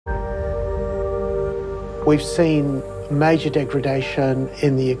We've seen major degradation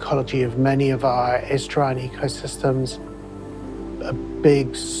in the ecology of many of our estuarine ecosystems. A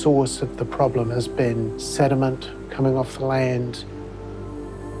big source of the problem has been sediment coming off the land.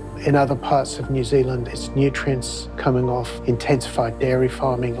 In other parts of New Zealand, it's nutrients coming off intensified dairy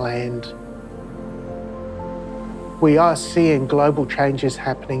farming land. We are seeing global changes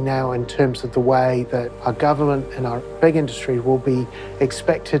happening now in terms of the way that our government and our big industry will be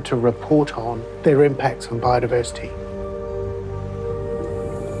expected to report on their impacts on biodiversity.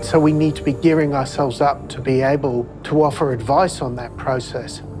 So we need to be gearing ourselves up to be able to offer advice on that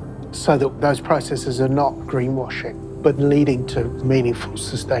process so that those processes are not greenwashing, but leading to meaningful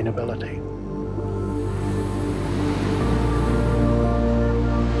sustainability.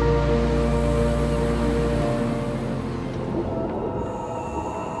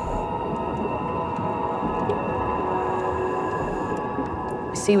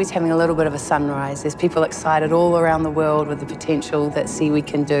 Seaweed's having a little bit of a sunrise. There's people excited all around the world with the potential that seaweed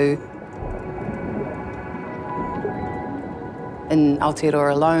can do. In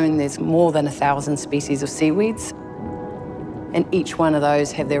Aotearoa alone, there's more than 1,000 species of seaweeds, and each one of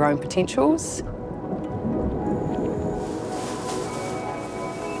those have their own potentials.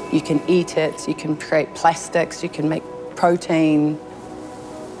 You can eat it, you can create plastics, you can make protein.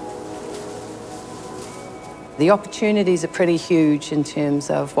 The opportunities are pretty huge in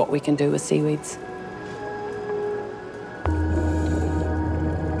terms of what we can do with seaweeds.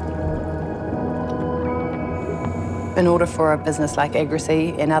 In order for a business like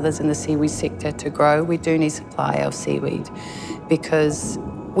Agrisea and others in the seaweed sector to grow, we do need supply of seaweed because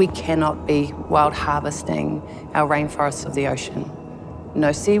we cannot be wild harvesting our rainforests of the ocean.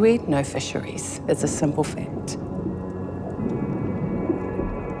 No seaweed, no fisheries. It's a simple fact.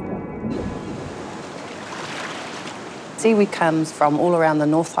 Seaweed comes from all around the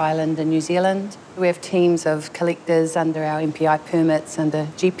North Island in New Zealand. We have teams of collectors under our MPI permits, under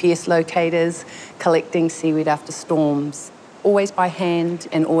GPS locators, collecting seaweed after storms, always by hand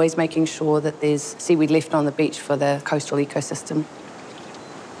and always making sure that there's seaweed left on the beach for the coastal ecosystem.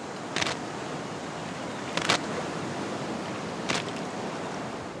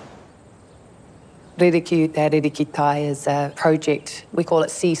 Ririki Te Ririki Tai is a project, we call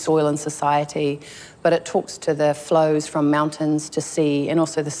it Sea, Soil and Society, but it talks to the flows from mountains to sea and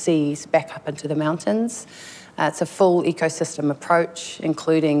also the seas back up into the mountains. It's a full ecosystem approach,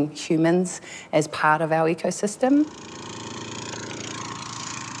 including humans as part of our ecosystem.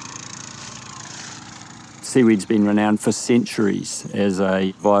 Seaweed's been renowned for centuries as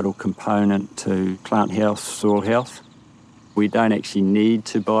a vital component to plant health, soil health. We don't actually need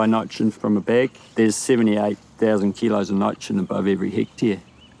to buy nitrogen from a bag. There's 78,000 kilos of nitrogen above every hectare.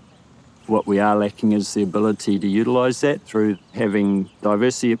 What we are lacking is the ability to utilise that through having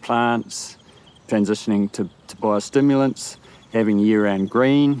diversity of plants, transitioning to biostimulants, having year-round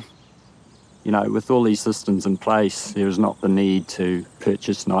green. You know, with all these systems in place, there is not the need to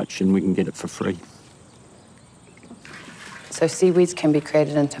purchase nitrogen. We can get it for free. So seaweeds can be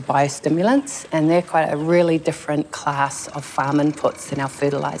created into biostimulants, and they're quite a really different class of farm inputs than our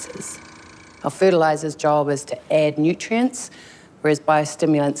fertilisers. Our fertilisers' job is to add nutrients, whereas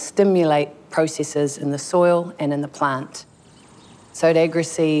biostimulants stimulate processes in the soil and in the plant. So at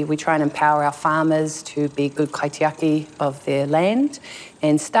Agrisea, we try and empower our farmers to be good kaitiaki of their land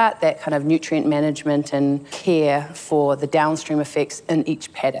and start that kind of nutrient management and care for the downstream effects in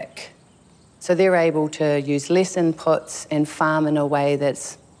each paddock. So they're able to use less inputs and farm in a way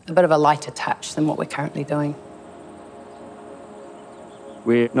that's a bit of a lighter touch than what we're currently doing.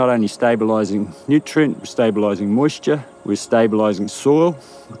 We're not only stabilising nutrient, we're stabilising moisture, we're stabilising soil,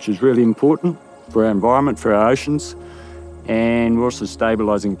 which is really important for our environment, for our oceans, and we're also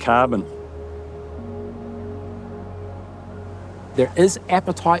stabilising carbon. There is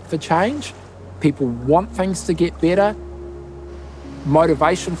appetite for change. People want things to get better.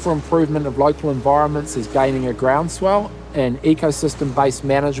 Motivation for improvement of local environments is gaining a groundswell, and ecosystem-based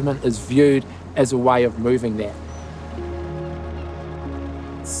management is viewed as a way of moving that.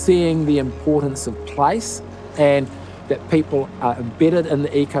 Seeing the importance of place and that people are embedded in the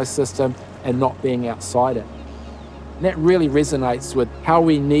ecosystem and not being outside it. And that really resonates with how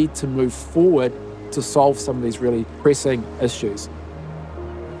we need to move forward to solve some of these really pressing issues.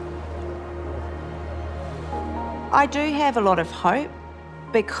 I do have a lot of hope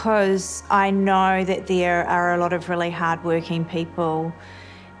because I know that there are a lot of really hard-working people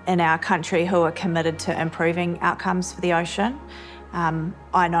in our country who are committed to improving outcomes for the ocean.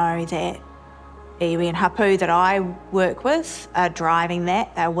 I know that iwi and hapu that I work with are driving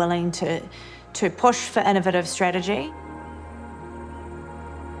that. They're willing to push for innovative strategy.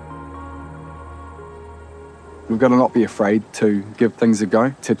 We've got to not be afraid to give things a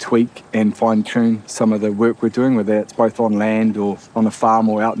go, to tweak and fine-tune some of the work we're doing, whether it's both on land or on a farm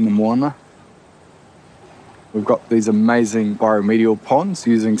or out in the moana. We've got these amazing bioremedial ponds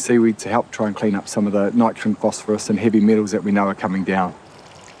using seaweed to help try and clean up some of the nitrogen, phosphorus and heavy metals that we know are coming down.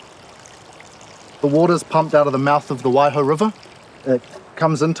 The water's pumped out of the mouth of the Tauihu River. It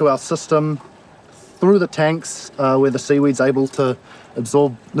comes into our system through the tanks where the seaweed's able to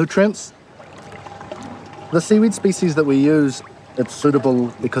absorb nutrients. The seaweed species that we use, it's suitable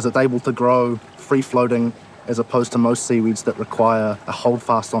because it's able to grow free-floating as opposed to most seaweeds that require a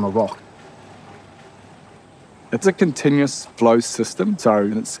holdfast on a rock. It's a continuous flow system, so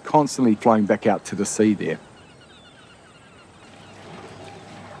it's constantly flowing back out to the sea there.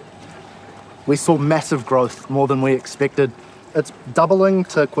 We saw massive growth, more than we expected. It's doubling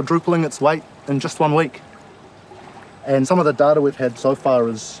to quadrupling its weight in just 1 week. And some of the data we've had so far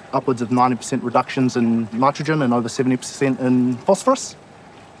is upwards of 90% reductions in nitrogen and over 70% in phosphorus.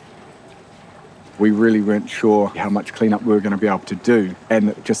 We really weren't sure how much cleanup we were going to be able to do, and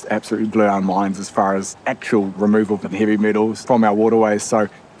it just absolutely blew our minds as far as actual removal of heavy metals from our waterways. So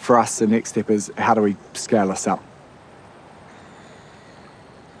for us, the next step is how do we scale this up?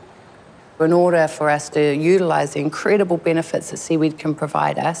 In order for us to utilise the incredible benefits that seaweed can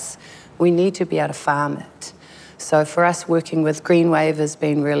provide us, we need to be able to farm it. So for us, working with GreenWave has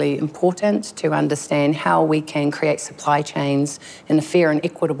been really important to understand how we can create supply chains in a fair and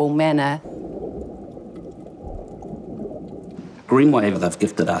equitable manner. GreenWave, they've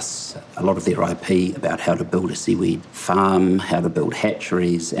gifted us a lot of their IP about how to build a seaweed farm, how to build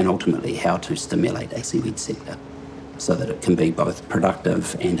hatcheries, and ultimately how to stimulate a seaweed sector so that it can be both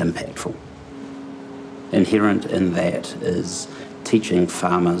productive and impactful. Inherent in that is teaching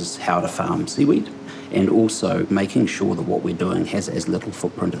farmers how to farm seaweed and also making sure that what we're doing has as little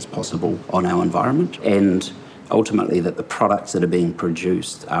footprint as possible on our environment, and ultimately that the products that are being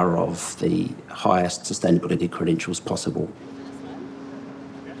produced are of the highest sustainability credentials possible.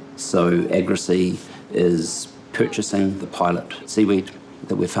 So Agrisea is purchasing the pilot seaweed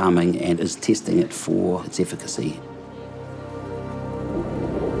that we're farming and is testing it for its efficacy.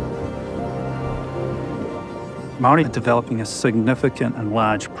 Māori are developing a significant and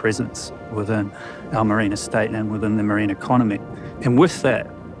large presence within our marine estate and within the marine economy. And with that,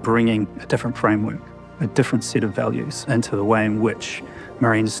 bringing a different framework, a different set of values into the way in which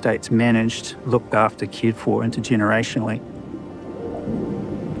marine estates managed, looked after, cared for intergenerationally.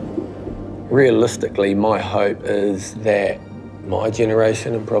 Realistically, my hope is that my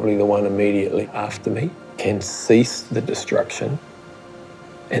generation, and probably the one immediately after me, can cease the destruction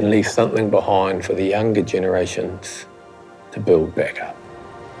and leave something behind for the younger generations to build back up.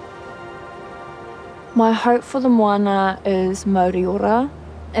 My hope for the moana is mauri ora,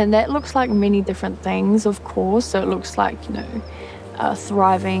 and that looks like many different things, of course. So it looks like, a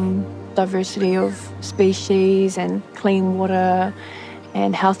thriving diversity of species and clean water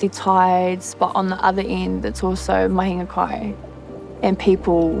and healthy tides, but on the other end, it's also mahinga kai and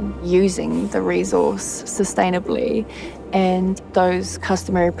people using the resource sustainably and those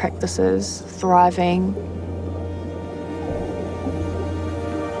customary practices thriving.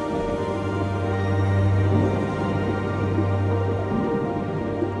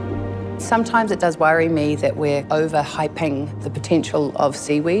 Sometimes it does worry me that we're overhyping the potential of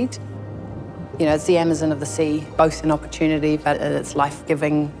seaweed. It's the Amazon of the sea, both an opportunity, but its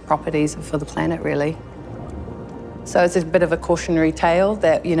life-giving properties for the planet, really. So it's a bit of a cautionary tale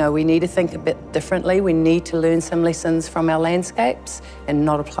that, we need to think a bit differently. We need to learn some lessons from our landscapes and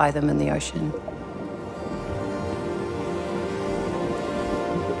not apply them in the ocean.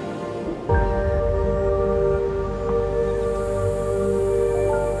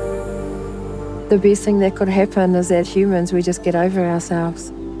 The best thing that could happen is that humans, we just get over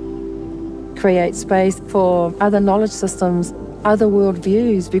ourselves. Create space for other knowledge systems, other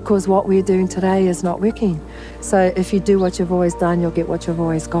worldviews, because what we're doing today is not working. So if you do what you've always done, you'll get what you've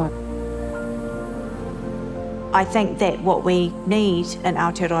always got. I think that what we need in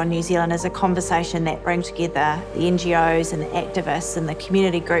Aotearoa New Zealand is a conversation that brings together the NGOs and the activists and the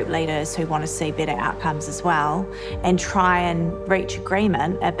community group leaders who want to see better outcomes as well, and try and reach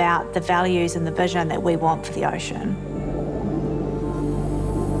agreement about the values and the vision that we want for the ocean.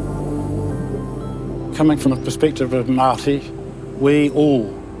 Coming from the perspective of Māori, we all,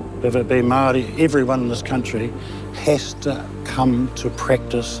 whether it be Māori, everyone in this country, has to come to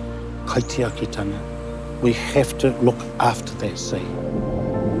practice kaitiakitanga. We have to look after that sea.